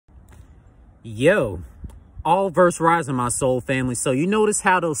Yo, all verse rising, my soul family. So you notice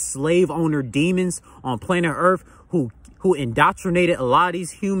how those slave owner demons on planet Earth who indoctrinated a lot of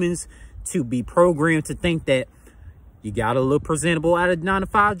these humans to be programmed to think that you gotta look presentable at a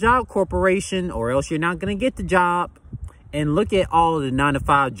 9-to-5 job corporation or else you're not gonna get the job. And look at all of the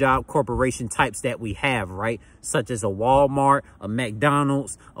 9-to-5 job corporation types that we have, right? Such as a Walmart, a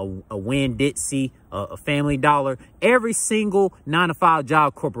McDonald's, a Winn-Dixie, a Family Dollar. Every single 9-to-5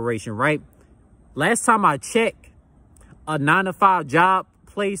 job corporation, right? Last time I checked, a 9-to-5 job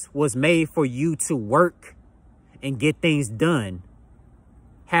place was made for you to work and get things done.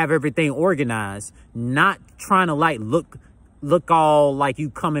 Have everything organized. Not trying to like look all like you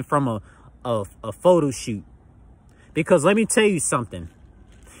coming from a photo shoot. Because let me tell you something.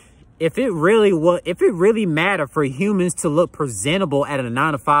 If it really mattered for humans to look presentable at a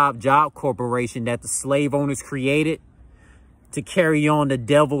 9-to-5 job corporation that the slave owners created to carry on the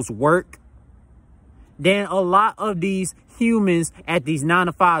devil's work, then a lot of these humans at these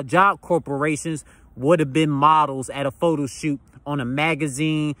 9-to-5 job corporations would have been models at a photo shoot on a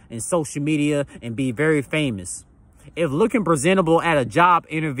magazine and social media and be very famous. If looking presentable at a job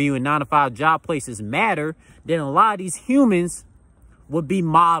interview in 9-to-5 job places matter, then a lot of these humans would be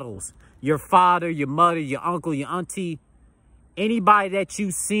models. Your father, your mother, your uncle, your auntie, anybody that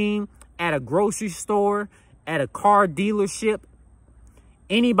you've seen at a grocery store, at a car dealership,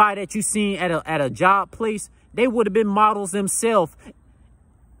 anybody that you've seen at a job place, they would have been models themselves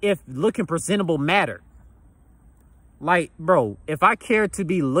if looking presentable mattered. Like, bro, if I cared to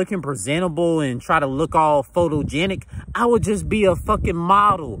be looking presentable and try to look all photogenic, I would just be a fucking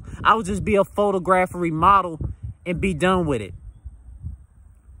model. I would just be a photography model and be done with it.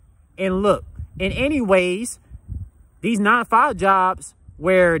 And look, in any ways, these 9-to-5 jobs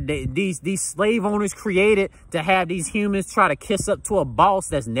where these slave owners created to have these humans try to kiss up to a boss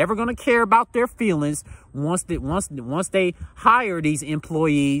that's never going to care about their feelings once they hire these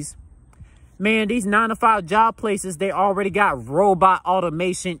employees. Man, these 9-to-5 job places, they already got robot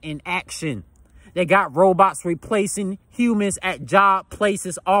automation in action. They got robots replacing humans at job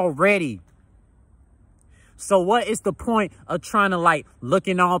places already. So what is the point of trying to like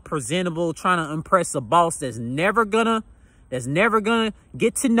looking all presentable, trying to impress a boss that's never gonna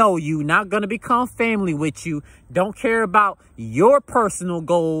get to know you, not gonna become family with you, don't care about your personal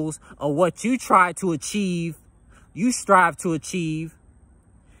goals or what you strive to achieve.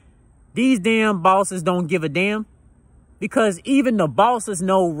 These damn bosses don't give a damn because even the bosses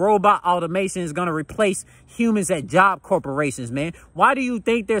know robot automation is going to replace humans at job corporations, man. Why do you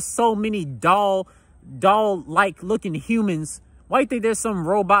think there's so many doll-like looking humans? Why do you think there's some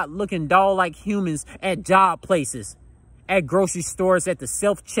robot-looking doll-like humans at job places, at grocery stores, at the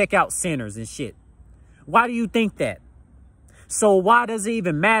self-checkout centers and shit? Why do you think that? So why does it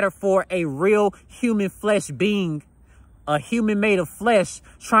even matter for a real human flesh being, a human made of flesh,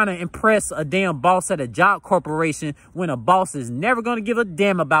 trying to impress a damn boss at a job corporation when a boss is never going to give a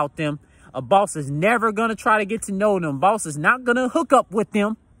damn about them? A boss is never going to try to get to know them. Boss is not going to hook up with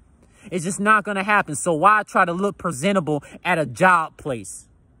them. It's just not going to happen. So why try to look presentable at a job place?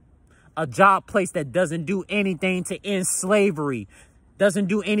 A job place that doesn't do anything to end slavery. Doesn't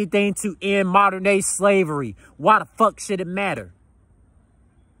do anything to end modern day slavery. Why the fuck should it matter?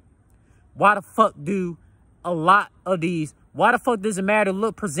 Why the fuck do a lot of these, why the fuck does it matter to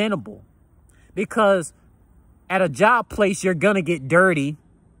look presentable? Because at a job place, you're going to get dirty.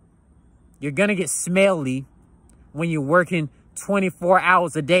 You're going to get smelly when you're working 24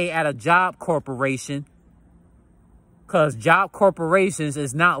 hours a day at a job corporation. Because job corporations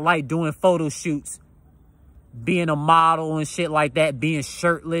is not like doing photo shoots, being a model and shit like that, being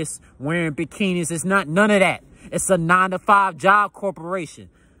shirtless, wearing bikinis. It's not none of that. It's a 9-to-5 job corporation.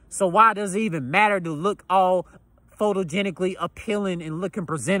 So why does it even matter to look all photogenically appealing and looking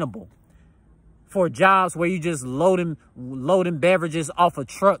presentable? For jobs where you just loading beverages off a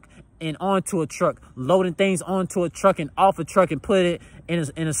truck and onto a truck, loading things onto a truck and off a truck and put it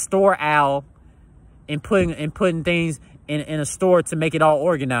in a store aisle and putting things in a store to make it all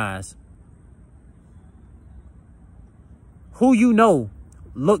organized. Who you know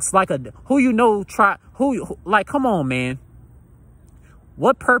looks like like, come on, man.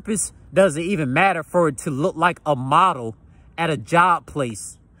 What purpose does it even matter for it to look like a model at a job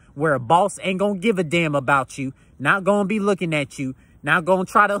place where a boss ain't going to give a damn about you, not going to be looking at you, not going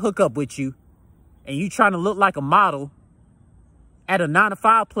to try to hook up with you, and you trying to look like a model at a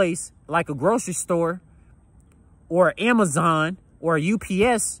 9-to-5 place like a grocery store or Amazon or a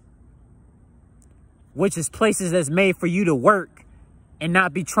UPS, which is places that's made for you to work and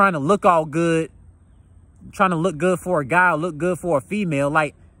not be trying to look all good, trying to look good for a guy or look good for a female.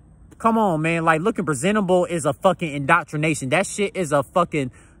 Like, Come on, man. Like, looking presentable is a fucking indoctrination. That shit is a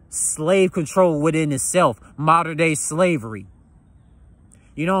fucking slave control within itself. Modern day slavery.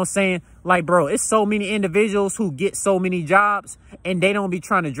 You know what I'm saying? Like, bro, it's so many individuals who get so many jobs and they don't be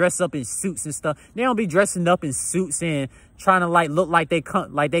trying to dress up in suits and stuff. They don't be dressing up in suits and trying to like look like they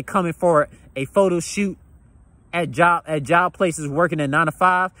coming for a photo shoot at job places working at 9 to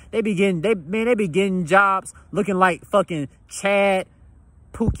 5. They be getting jobs looking like fucking Chad,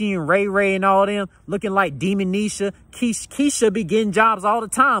 Pookie and Ray Ray and all them, looking like Demonisha. Keisha be getting jobs all the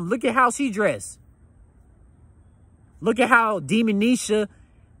time. Look at how she dressed. Look at how Demonisha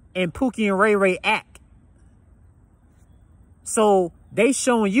and Pookie and Ray Ray act. So they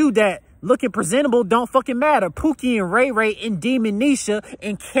showing you that looking presentable don't fucking matter. Pookie and Ray Ray and Demonisha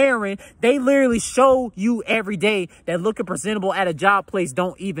and Karen, they literally show you every day that looking presentable at a job place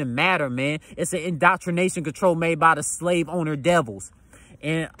don't even matter, man. It's an indoctrination control made by the slave owner devils.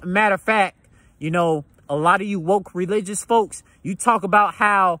 And matter of fact, you know, a lot of you woke religious folks, you talk about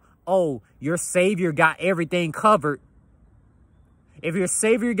how, oh, your savior got everything covered. If your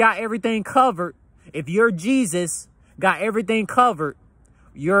savior got everything covered, if your Jesus got everything covered,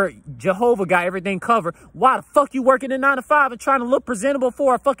 your Jehovah got everything covered, why the fuck you working in 9 to 5 and trying to look presentable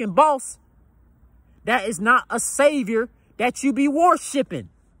for a fucking boss? That is not a savior that you be worshiping.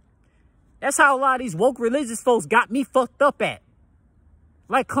 That's how a lot of these woke religious folks got me fucked up at.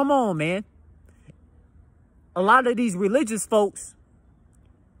 Like, come on, man. A lot of these religious folks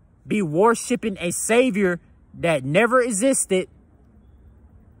be worshiping a savior that never existed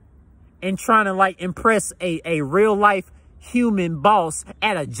and trying to like impress a real life human boss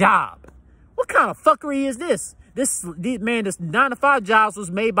at a job. What kind of fuckery is this? This 9 to 5 jobs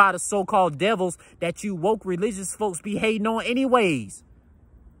was made by the so-called devils that you woke religious folks be hating on anyways.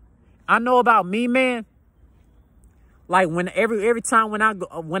 I know about me, man. Like, when every time when I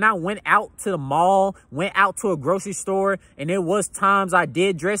went out to the mall, went out to a grocery store, and there was times I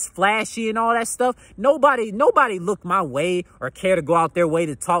did dress flashy and all that stuff, nobody looked my way or cared to go out their way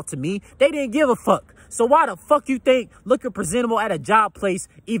to talk to me. They didn't give a fuck. So why the fuck you think looking presentable at a job place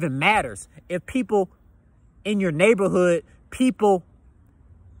even matters? If people in your neighborhood, people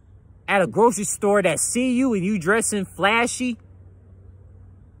at a grocery store that see you and you dressing flashy,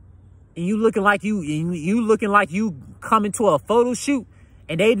 and you looking like you coming to a photo shoot,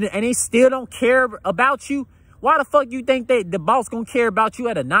 and they still don't care about you, why the fuck you think the boss gonna care about you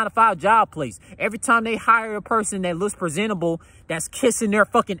at a 9 to 5 job place? Every time they hire a person that looks presentable, that's kissing their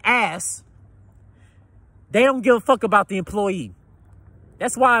fucking ass, they don't give a fuck about the employee.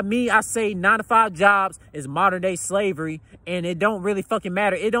 That's why I say 9 to 5 jobs is modern day slavery, and it don't really fucking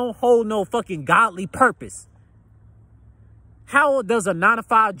matter. It don't hold no fucking godly purpose. How does a 9 to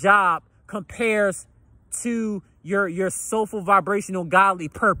 5 job compares to your soulful, vibrational, godly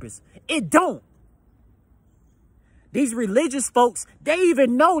purpose? It don't. These religious folks, they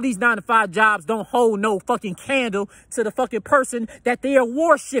even know these 9 to 5 jobs don't hold no fucking candle to the fucking person that they are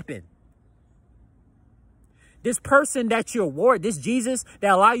worshiping. This person that this Jesus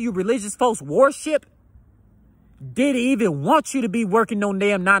that a lot of you religious folks worship, didn't even want you to be working no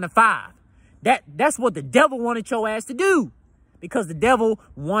damn 9 to 5. That's what the devil wanted your ass to do. Because the devil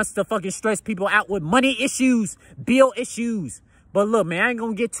wants to fucking stress people out with money issues, bill issues. But look, man, I ain't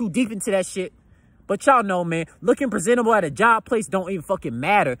gonna get too deep into that shit. But y'all know, man, looking presentable at a job place don't even fucking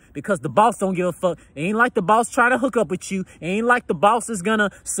matter, because the boss don't give a fuck. It ain't like the boss trying to hook up with you. It ain't like the boss is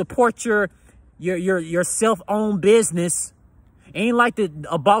gonna support your self-owned business. It ain't like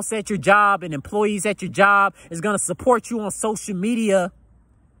a boss at your job and employees at your job is gonna support you on social media.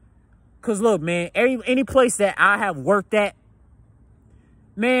 Cause look, man, any place that I have worked at,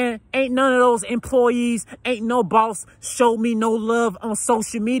 man, ain't none of those employees, ain't no boss showed me no love on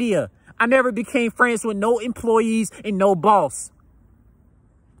social media. I never became friends with no employees and no boss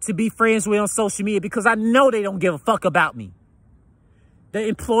to be friends with on social media, because I know they don't give a fuck about me. The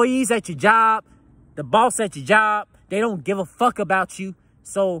employees at your job, the boss at your job, they don't give a fuck about you.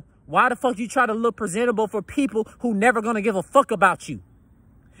 So why the fuck you try to look presentable for people who never gonna give a fuck about you?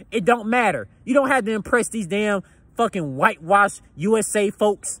 It don't matter. You don't have to impress these damn fucking whitewash USA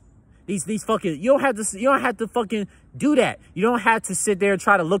folks. These fucking, you don't have to fucking do that. You don't have to sit there and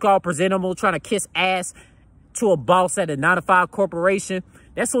try to look all presentable, trying to kiss ass to a boss at a 9 to 5 corporation.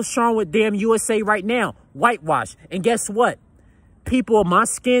 That's what's wrong with damn USA right now. Whitewash. And guess what? People of my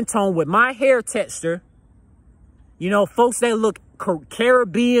skin tone with my hair texture, you know, folks that look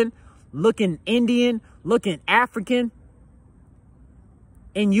Caribbean, looking Indian, looking African,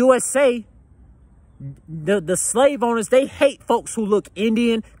 in USA, the slave owners, they hate folks who look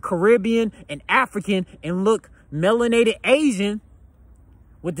Indian, Caribbean, and African and look melanated Asian.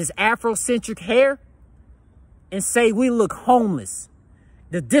 with this Afrocentric hair and say we look homeless.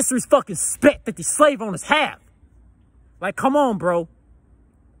 The disrespect that the slave owners have. Like, come on, bro.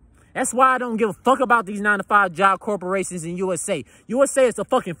 That's why I don't give a fuck about these 9-to-5 job corporations in USA. USA is a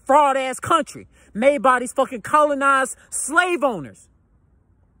fucking fraud-ass country made by these fucking colonized slave owners.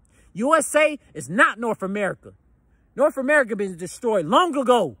 USA is not North America. North America been destroyed long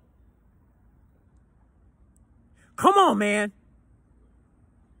ago. Come on, man.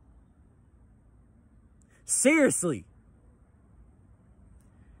 Seriously.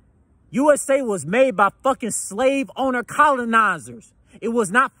 USA was made by fucking slave owner colonizers. It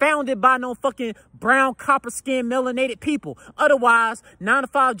was not founded by no fucking brown, copper skin, melanated people. Otherwise,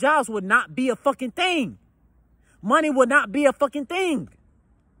 9-to-5 jobs would not be a fucking thing. Money would not be a fucking thing.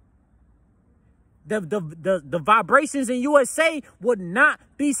 The vibrations in USA would not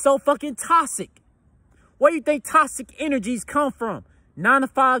be so fucking toxic. Where do you think toxic energies come from?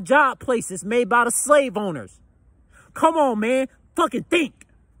 9-to-5 job places made by the slave owners. Come on, man. Fucking think.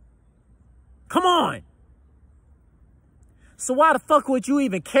 Come on. So why the fuck would you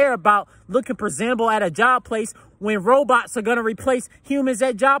even care about looking presentable at a job place when robots are going to replace humans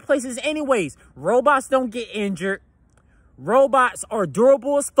at job places anyways? Robots don't get injured. Robots are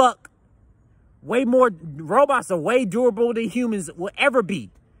durable as fuck. Robots are way durable than humans will ever be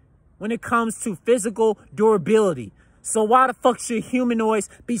when it comes to physical durability. So why the fuck should humanoids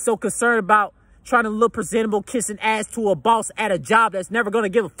be so concerned about trying to look presentable, kissing ass to a boss at a job that's never going to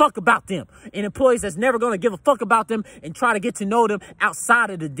give a fuck about them, and employees that's never going to give a fuck about them and try to get to know them outside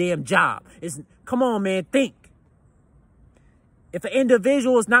of the damn job? Come on, man, think. If an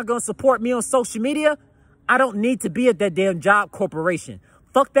individual is not going to support me on social media, I don't need to be at that damn job corporation.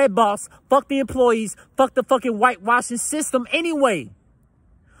 Fuck that boss, fuck the employees, fuck the fucking whitewashing system anyway.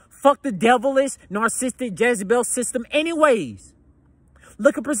 Fuck the devilish, narcissistic Jezebel system anyways.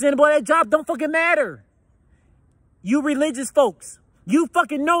 Looking presentable at that job don't fucking matter. You religious folks, you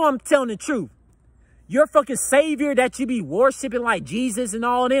fucking know I'm telling the truth. Your fucking savior that you be worshiping like Jesus and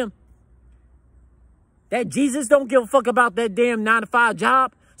all of them. That Jesus don't give a fuck about that damn 9-to-5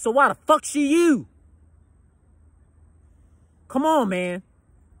 job. So why the fuck should you? Come on, man.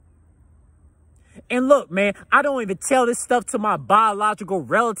 And look, man, I don't even tell this stuff to my biological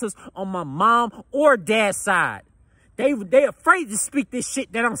relatives on my mom or dad's side. They afraid to speak this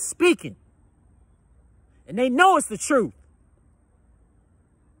shit that I'm speaking. And they know it's the truth.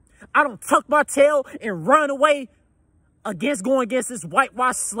 I don't tuck my tail and run away going against this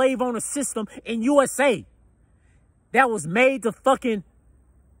whitewashed slave owner system in USA that was made to fucking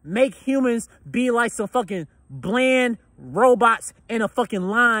make humans be like some fucking bland robots in a fucking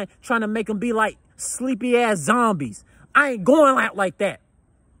line, trying to make them be like sleepy ass zombies. I ain't going out like that.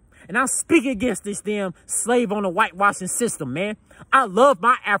 And I'm speaking against this damn slave owner whitewashing system, man. I love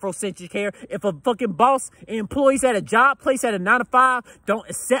my Afrocentric hair. If a fucking boss and employees at a job place at a 9-to-5 don't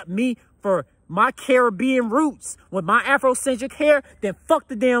accept me for my Caribbean roots with my Afrocentric hair, then fuck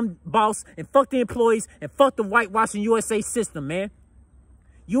the damn boss and fuck the employees and fuck the whitewashing USA system, man.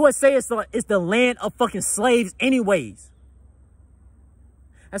 USA is the land of fucking slaves anyways.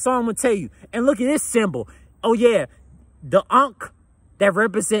 That's all I'm going to tell you. And look at this symbol. Oh, yeah. The Ankh that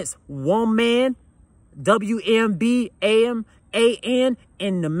represents woman, W-M-B-A-M-A-N,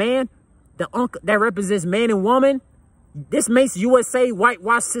 and the man, the Ankh that represents man and woman. This makes USA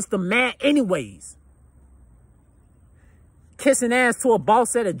whitewash system mad anyways. Kissing ass to a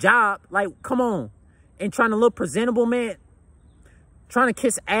boss at a job. Like, come on. And trying to look presentable, man. Trying to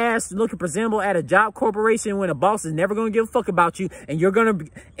kiss ass, looking presentable at a job corporation when a boss is never going to give a fuck about you, and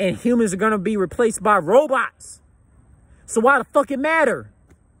humans are going to be replaced by robots. So why the fuck it matter?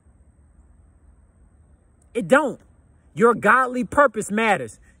 It don't. Your godly purpose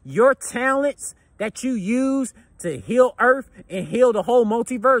matters. Your talents that you use to heal Earth and heal the whole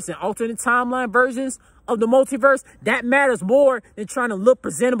multiverse and alternate timeline versions of the multiverse, that matters more than trying to look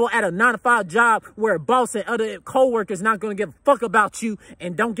presentable at a 9-to-5 job where a boss and other co-workers not going to give a fuck about you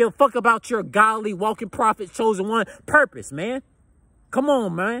and don't give a fuck about your godly walking prophet chosen one purpose, man. Come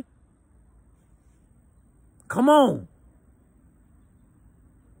on, man. Come on.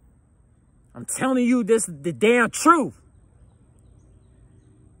 I'm telling you this is the damn truth.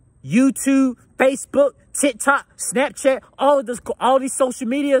 YouTube, Facebook, TikTok, Snapchat, all these social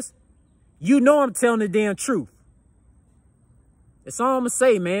medias, you know I'm telling the damn truth. That's all I'm going to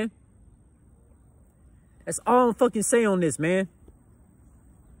say, man. That's all I'm fucking say on this, man.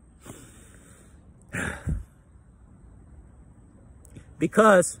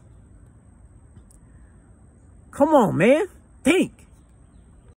 Because, come on, man. Think.